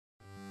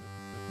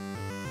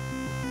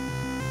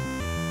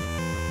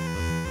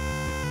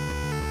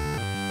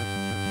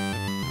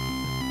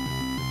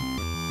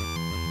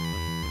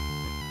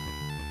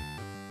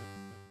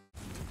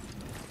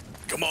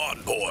Come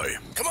on, boy.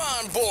 Come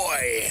on,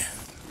 boy.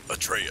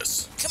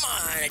 Atreus. Come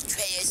on,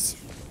 Atreus.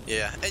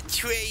 Yeah,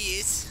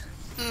 Atreus.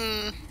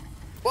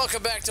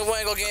 Welcome back to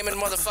Wangle Gaming,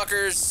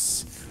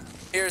 motherfuckers.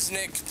 Here's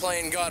Nick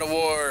playing God of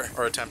War.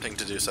 Or attempting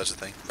to do such a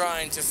thing.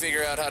 Trying to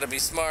figure out how to be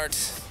smart.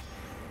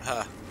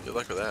 Huh, good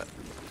luck with that.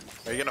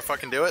 Are you gonna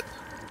fucking do it?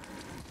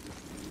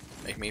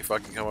 Make me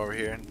fucking come over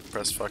here and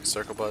press fucking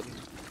circle button?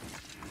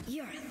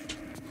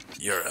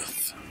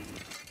 Yurith.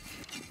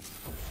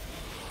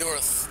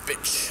 North,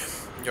 bitch.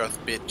 You're the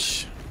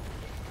bitch.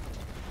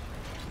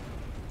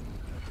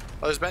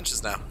 Oh, there's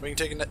benches now. We can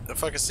take a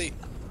fucking seat.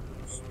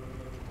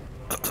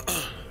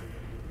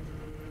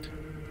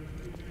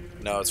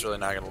 No, it's really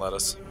not gonna let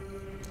us.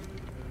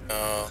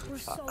 We're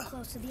so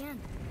close to the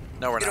end.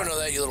 No, we're You not. don't know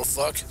that, you little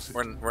fuck.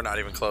 We're not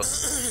even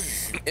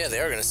close. Yeah, they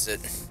are gonna sit.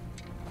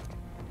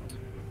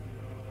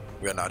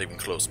 We're not even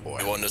close,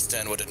 boy. You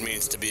understand what it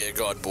means to be a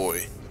god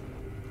boy.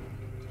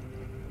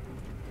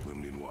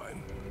 Limnian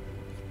wine.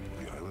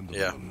 The island of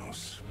Yeah.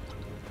 Lemnos.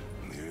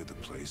 Near the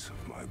place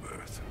of my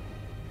birth.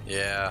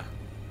 Yeah.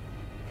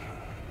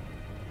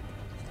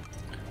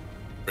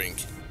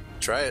 Drink.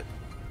 Try it.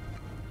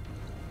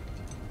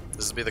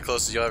 This will be the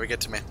closest you'll ever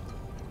get to me.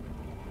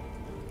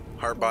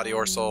 Heart, body,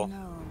 or soul.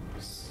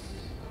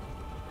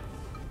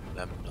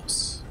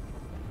 Lemnos.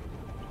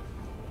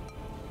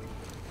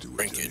 To a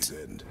Drink journey's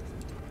it. end.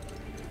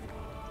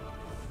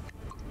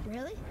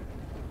 Really?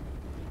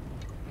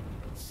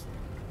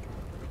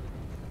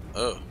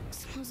 Oh.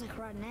 Smells like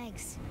rotten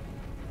eggs.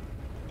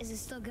 Is it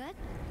still good?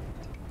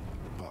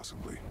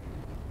 Possibly.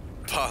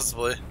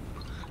 Possibly.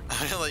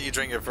 I'm gonna let you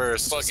drink it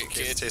first. Fuck just in it,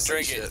 case kid. tastes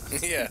Drink like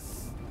it. shit. Yeah.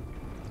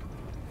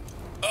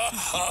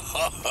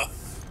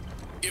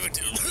 Give it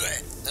to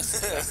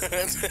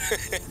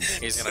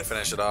He's gonna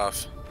finish it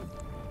off.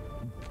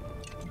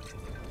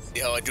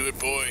 See how I do it,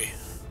 boy.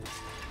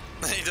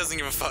 He doesn't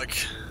give a fuck.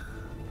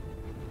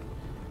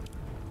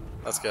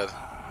 That's good.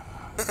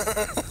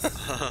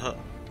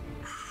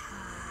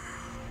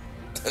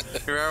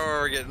 Remember when we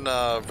were getting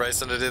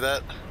Bryson to do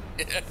that?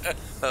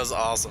 That was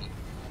awesome.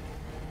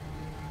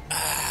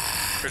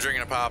 We're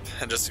drinking a pop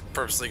and just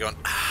purposely going,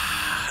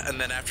 ah, and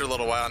then after a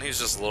little while, and he's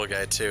just a little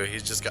guy too,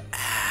 he's just got,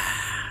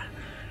 ah,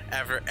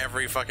 after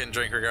every fucking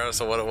drink,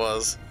 regardless of what it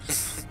was.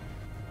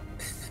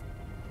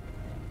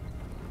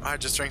 I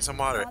just drank some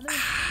water. Father,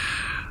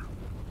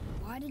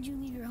 why did you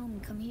leave your home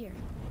and come here?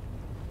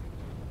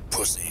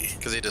 Pussy.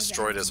 Because he Does it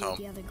destroyed have his to do with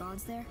home. The other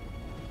gods there?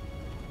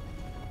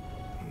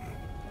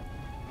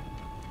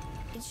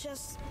 It's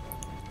just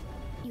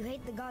you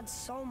hate the gods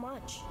so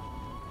much.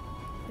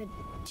 But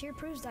Tyr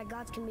proves that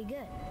gods can be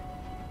good.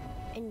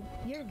 And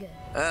you're good.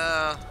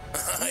 I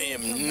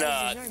am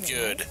not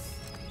good.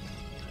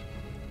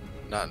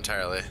 Not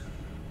entirely.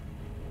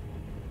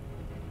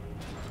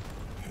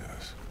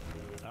 Yes.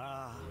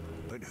 Ah,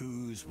 but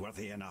who's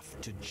worthy enough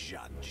to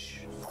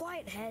judge?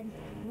 Quiet head,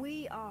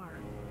 we are.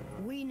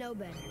 We know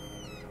better.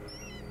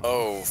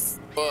 Oh,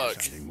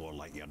 fuck. Sounding more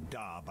like your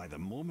da by the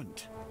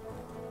moment.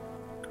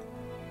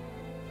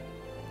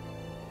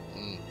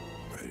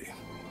 Ready.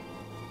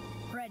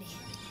 Ready.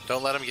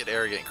 Don't let him get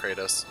arrogant,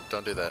 Kratos.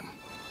 Don't do that.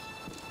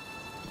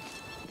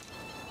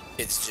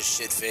 It's just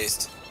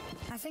shit-faced.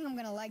 I think I'm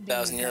gonna like being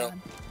 1,000-year-old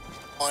God.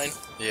 wine.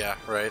 Yeah,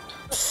 right.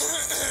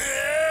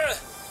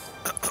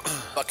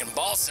 Fucking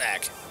ball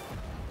sack.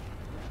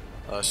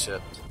 Oh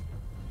shit.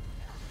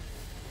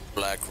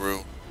 Black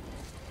root.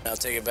 Now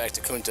take it back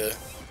to Kunta.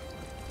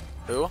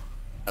 Who? I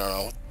don't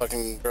know. What the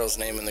fucking girl's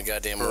name in the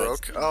goddamn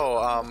woods? Baroque?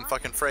 Oh,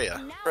 fucking Freya.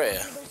 Now Freya. we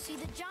can go see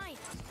the giant.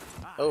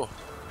 Oh, wait,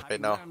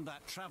 Having no. learned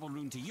that travel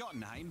room to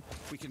Jotunheim,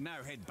 we can now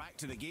head back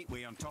to the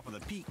gateway on top of the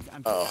peak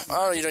and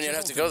Oh, you don't even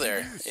have to go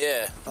there.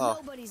 Yeah. Oh.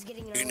 Nobody's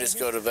getting You can just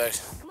go to back.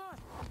 Come on.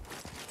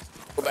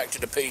 Go back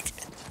to the peak.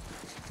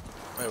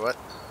 Wait, what? Are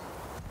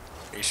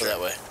you Go sure?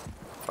 that way.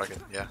 Fuck it.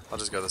 Yeah, I'll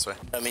just go this way.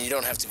 I mean, you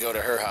don't have to go to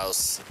her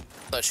house.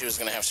 Thought she was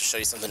gonna have to show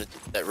you something to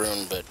that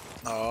rune, but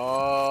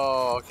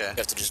Oh, okay. you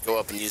have to just go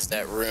up and use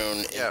that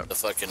rune Yeah. in the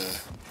fucking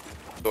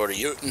door to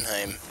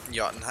Jotunheim.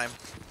 Jotunheim.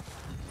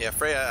 Yeah,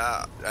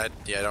 Freya, I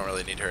don't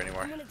really need her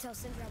anymore. I'm gonna tell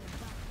Sindri I'm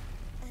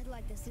back. I'd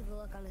like to see the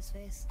look on his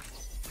face.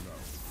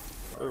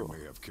 I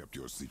may have kept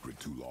your secret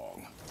too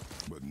long,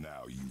 but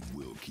now you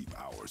will keep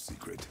our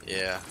secret.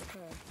 Yeah,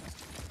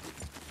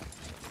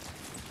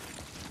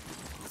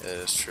 it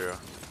is true.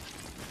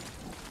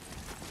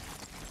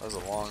 That was a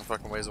long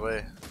fucking ways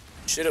away.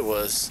 Shit, it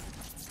was.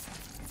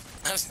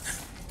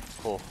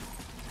 Cool.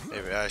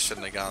 Maybe I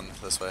shouldn't have gone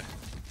this way.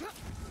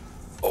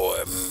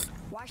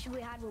 Why should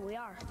we hide where we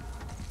are?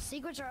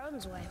 Secrets are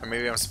Odin's way. Or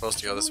maybe I'm supposed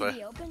to go this Shouldn't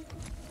way. we be open?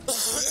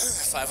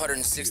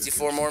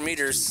 564 more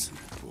meters.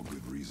 For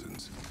good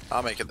reasons.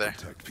 I'll make it there.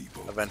 Protect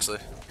people. Eventually.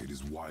 It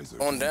is wiser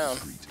Going to be down.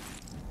 discreet.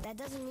 That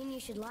doesn't mean you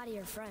should lie to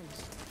your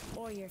friends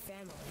or your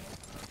family.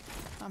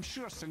 I'm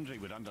sure Sindri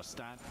would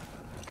understand.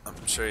 I'm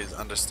sure he'd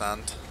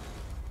understand.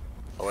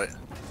 Oh, wait.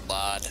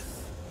 Lad. So,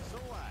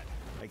 lad,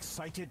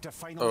 excited to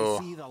finally Oh.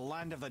 see the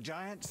land of the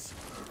giants?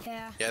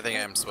 Yeah. Yeah, I think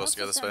I am supposed to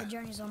go this That way. The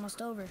journey's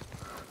almost over.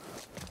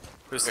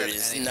 Who Or said it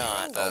is anything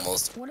not, about that?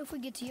 almost. What if we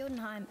get to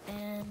Jotunheim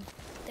and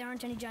there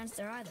aren't any giants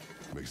there either?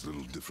 Makes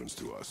little difference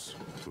to us.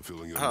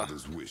 Fulfilling your Huh.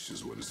 mother's wish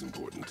is what is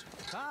important.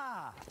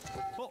 Ah!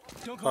 Oh,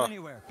 don't go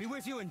anywhere. Be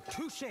with you in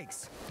 2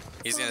 shakes.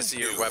 He's gonna see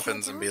your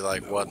weapons and be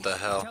like, what the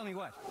hell? Tell me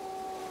what.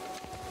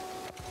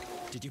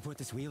 Did you put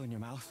this wheel in your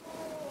mouth?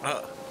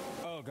 Uh,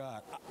 Oh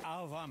God,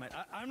 I'll vomit.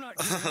 I'm not.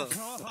 I'll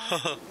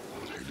vomit.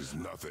 It is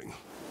nothing.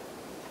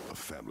 A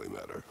family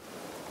matter.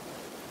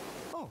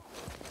 Oh,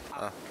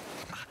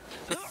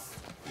 Did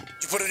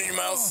you put it in your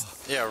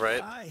mouth? yeah,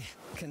 right? I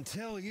can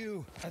tell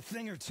you a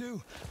thing or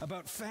two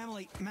about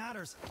family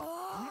matters.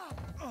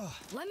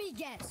 Let me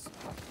guess.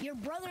 Your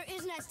brother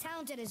isn't as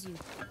talented as you,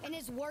 and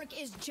his work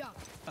is junk.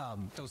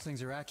 Those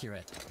things are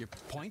accurate. Your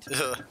point?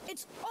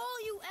 It's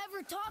all you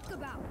ever talk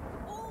about,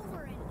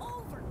 over and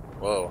over.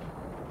 Whoa.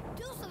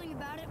 Do something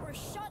about it or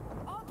shut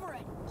up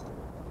already.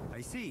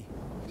 I see.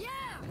 Yeah!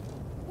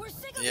 We're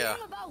sick of Yeah.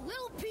 hearing about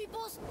little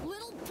people's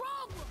little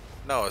problems.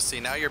 No, see,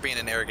 now you're being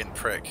an arrogant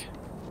prick.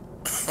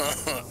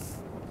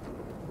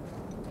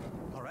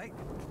 All right.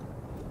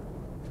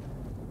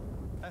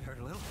 That hurt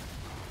a little.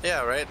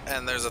 Yeah, right?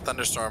 And there's a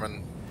thunderstorm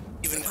and...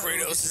 Even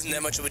Kratos isn't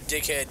that much of a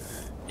dickhead.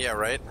 Yeah,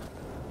 right?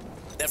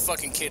 That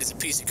fucking kid is a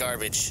piece of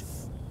garbage.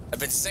 I've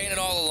been saying it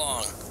all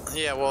along.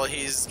 Yeah, well,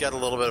 he's got a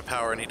little bit of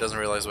power and he doesn't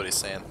realize what he's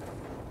saying.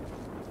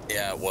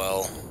 Yeah,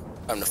 well,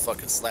 I'm to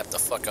fucking slap the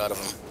fuck out of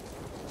him.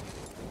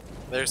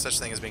 There's such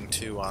thing as being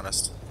too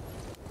honest.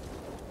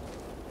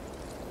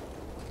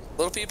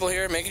 Little people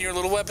here making your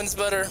little weapons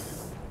better.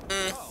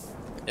 Oh,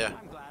 Yeah,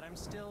 I'm glad I'm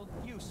still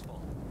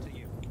useful to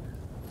you.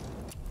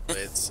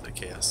 it's a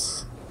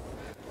chaos.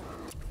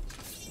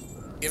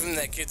 Give him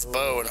that kid's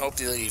bow and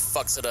hopefully he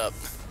fucks it up.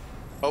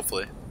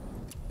 Hopefully.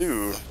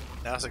 Ooh.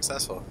 Now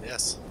successful,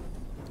 yes.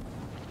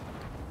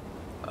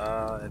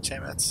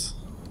 Enchantments.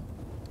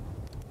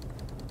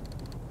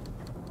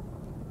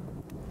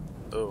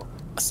 Oh,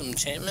 Some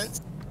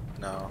enchantment?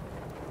 no.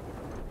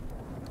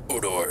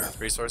 Odor.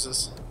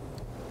 Resources?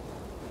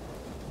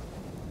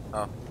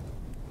 Oh,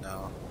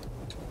 no.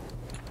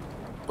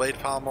 Blade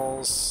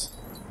pommels.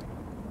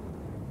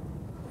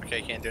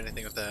 Okay, can't do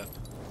anything with that.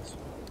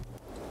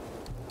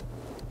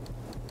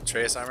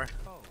 Atreus armor?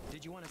 Oh,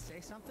 did you want to say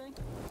something?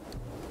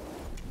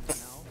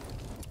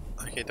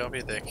 No. Okay, don't be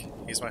a dick.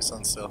 He's my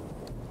son still.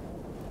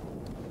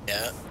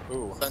 Yeah.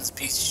 Ooh. Son's a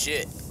piece of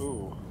shit.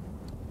 Ooh.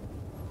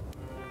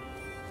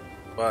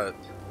 But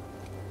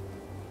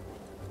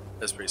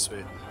that's pretty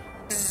sweet.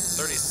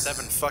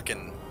 37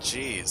 fucking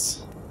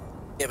G's.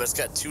 Yeah, but it's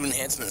got 2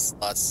 enhancement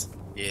slots.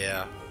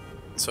 Yeah.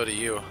 So do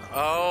you.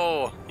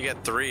 Oh, you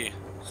got 3.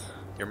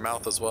 Your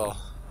mouth as well.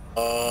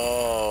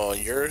 Oh,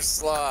 you're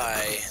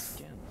sly.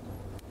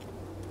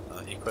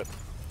 Equip.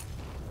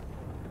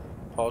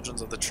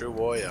 Pauldrons of the True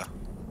Warrior.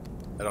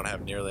 I don't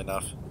have nearly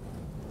enough.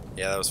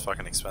 Yeah, that was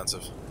fucking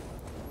expensive.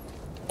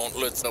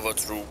 Gauntlets of a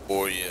true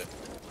warrior.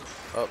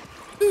 Oh,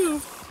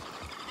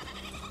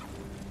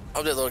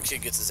 Hope that little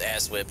kid gets his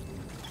ass whipped.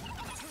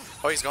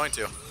 oh, he's going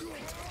to.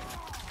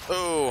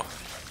 Ooh.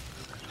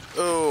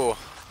 Ooh.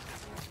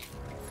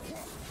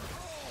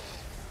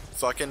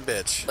 Fucking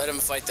bitch. Let him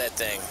fight that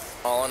thing.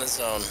 All on his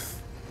own.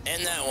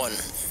 And that one.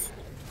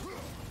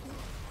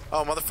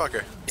 Oh,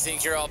 motherfucker. You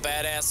think you're all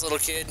badass, little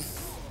kid?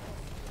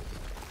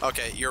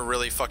 Okay, you're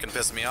really fucking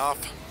pissing me off.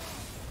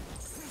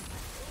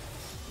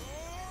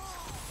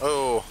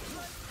 Oh.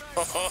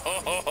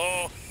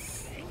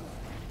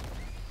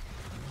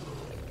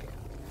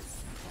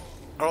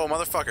 Oh,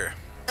 motherfucker.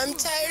 I'm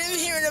tired of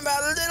hearing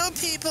about little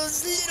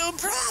people's little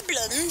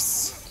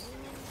problems.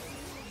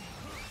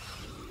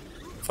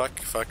 Fuck,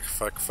 fuck,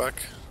 fuck, fuck.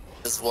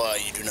 That's why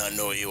you do not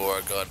know you are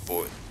a god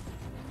boy.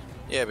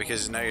 Yeah,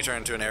 because now you're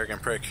turning into an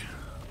arrogant prick.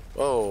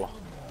 Whoa.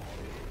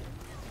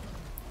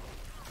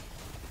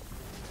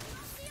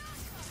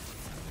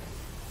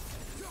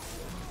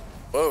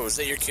 Whoa, is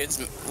that your kid's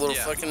little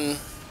Yeah. fucking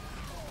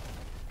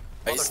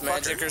ice Motherfucker.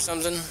 magic or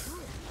something?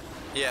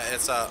 Yeah,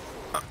 it's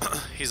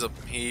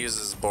he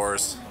uses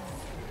boars.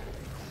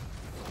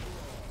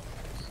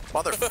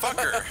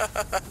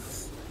 Motherfucker.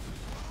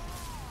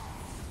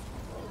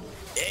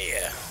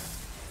 Yeah.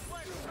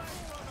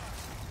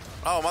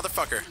 Oh,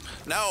 motherfucker.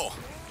 No.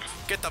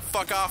 Get the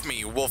fuck off me,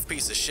 you wolf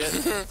piece of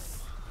shit.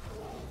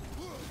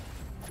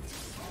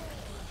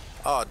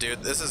 Oh,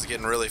 dude, this is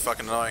getting really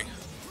fucking annoying.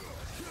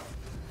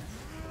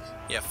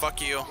 Yeah,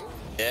 fuck you.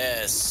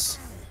 Yes.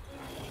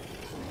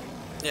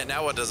 Yeah,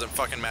 now what does it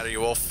fucking matter, you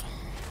wolf?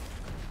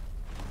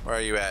 Where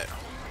are you at?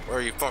 Where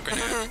are you fucking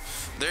at?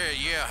 There,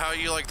 yeah, how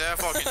you like that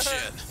fucking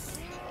shit?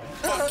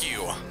 Fuck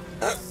you.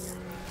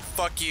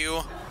 Fuck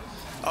you.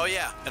 Oh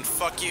yeah, and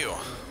fuck you.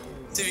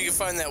 See if you can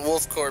find that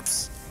wolf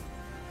corpse.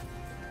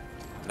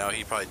 No,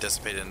 he probably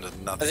dissipated into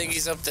nothing. I think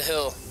he's up the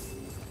hill.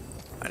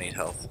 I need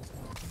health.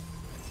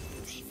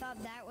 They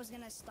thought that was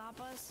gonna stop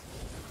us.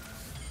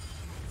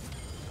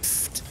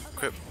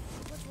 Quit,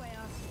 Which way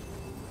up?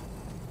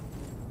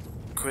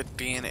 quit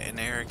being an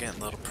arrogant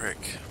little prick.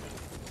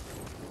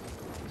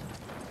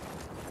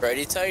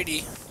 Righty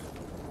tighty.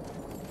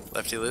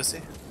 Lefty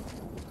loosey?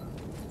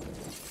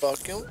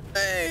 Fucking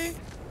way.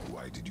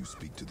 Why did you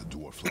speak to the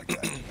dwarf like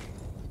that?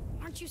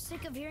 Aren't you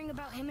sick of hearing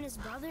about him and his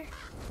brother?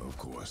 Of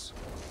course.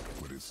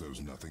 But it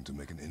serves nothing to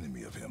make an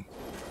enemy of him.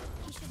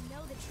 He should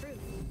know the truth,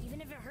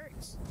 even if it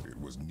hurts. It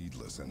was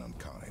needless and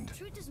unkind.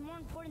 Truth is more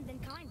important than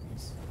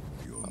kindness.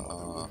 Your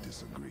mother would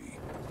disagree.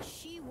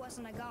 She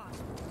wasn't a god.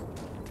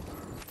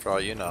 For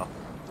all you know.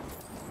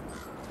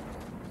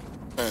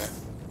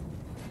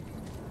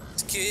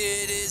 This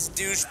kid is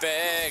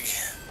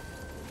douchebag.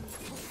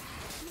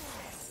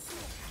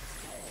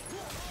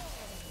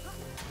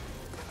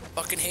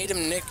 Fucking hate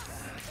him, Nick.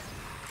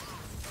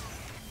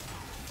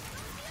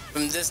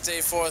 From this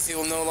day forth, he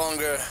will no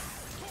longer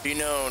be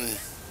known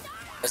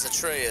as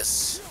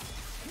Atreus.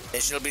 He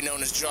shall be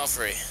known as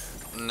Joffrey.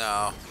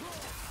 No.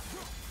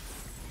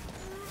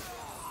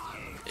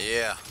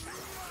 Yeah.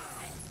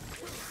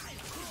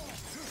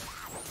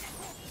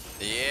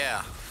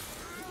 Yeah.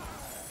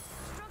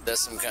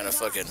 That's some kind of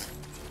fucking...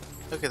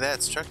 Look at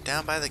that, struck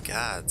down by the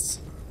gods.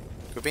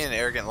 Quit being an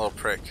arrogant little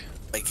prick.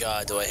 My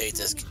God, do I hate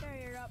this?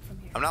 Carry her up from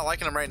here. I'm not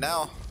liking him right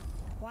now.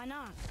 Why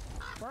not?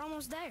 We're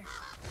almost there.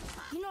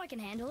 You know I can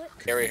handle it.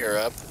 Carry her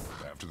up.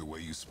 After the way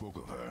you spoke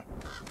of her,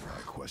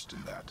 I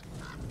questioned that.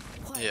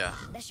 What? Yeah.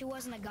 That she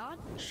wasn't a god?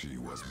 She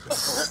was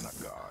better than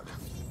a god,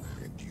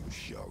 and you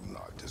shall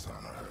not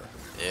dishonor her.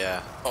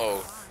 Yeah.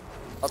 Oh,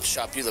 I'll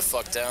chop you the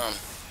fuck down.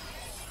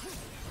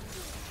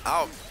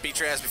 I'll beat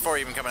your ass before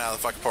you even coming out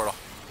of the fucking portal.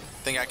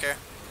 Think I care?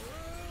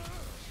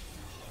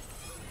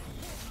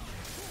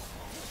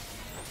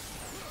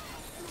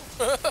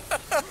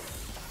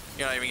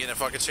 You're not even getting a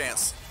fucking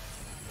chance.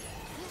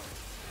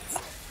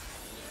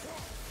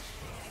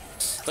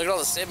 Look at all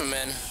the Saber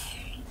men.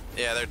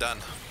 Yeah, they're done.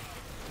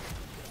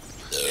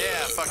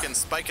 Yeah, fucking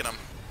spiking them.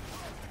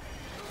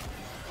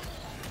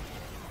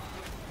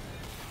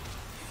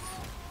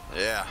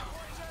 Yeah.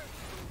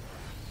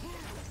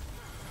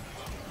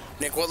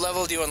 Nick, what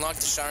level do you unlock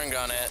the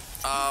Sharingan at?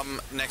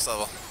 Next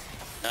level.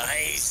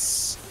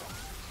 Nice.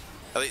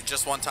 At least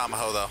just one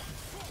Tamaho though.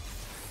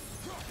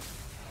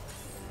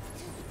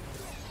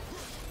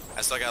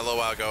 I still got a little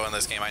while to go in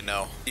this game, I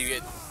know.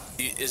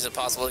 Is it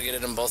possible to get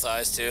it in both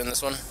eyes too in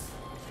this one?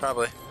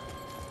 Probably.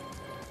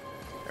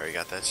 Already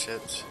got that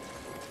shit.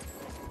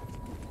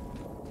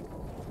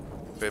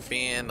 Quit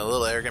being a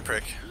little arrogant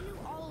prick. You knew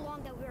all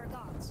along that we were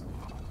gods.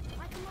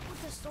 Why come up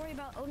with the story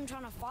about Odin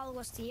trying to follow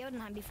us to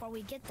Jotunheim before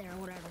we get there or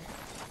whatever?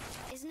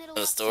 Isn't it a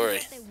lot story.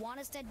 that they want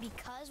us dead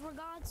because we're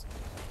gods?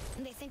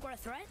 And they think we're a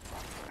threat?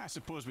 I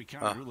suppose we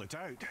can't rule it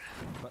out.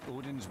 But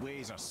Odin's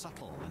ways are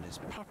subtle and his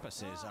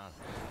purposes are...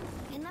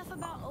 Enough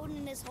about Odin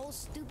and his whole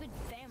stupid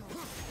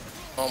family.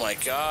 Oh my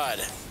God.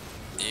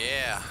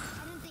 Yeah.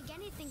 I didn't think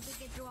anything could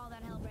get through all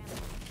that hell, Brandon.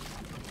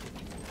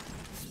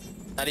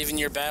 Not even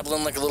you're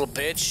babbling like a little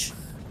bitch.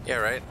 Yeah,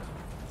 right?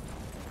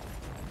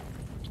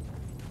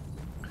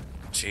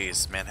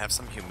 Jeez, man, have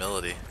some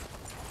humility.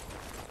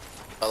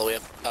 All the way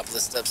up top of the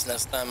steps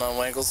next time on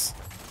Wangles.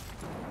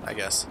 I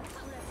guess.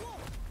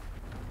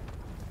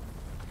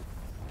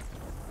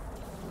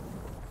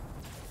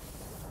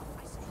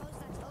 I suppose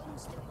that's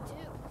Odin's doing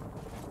too.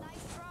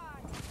 Nice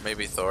try.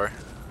 Maybe Thor.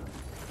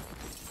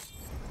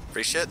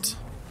 Free shit?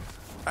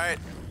 Alright.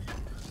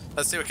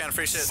 Let's see what kind of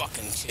free shit.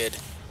 Fucking kid.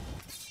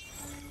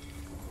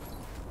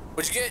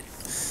 What'd you get?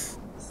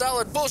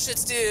 Solid bullshit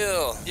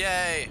steel.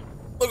 Yay!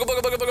 Booga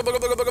booga booga booga booga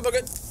booga booga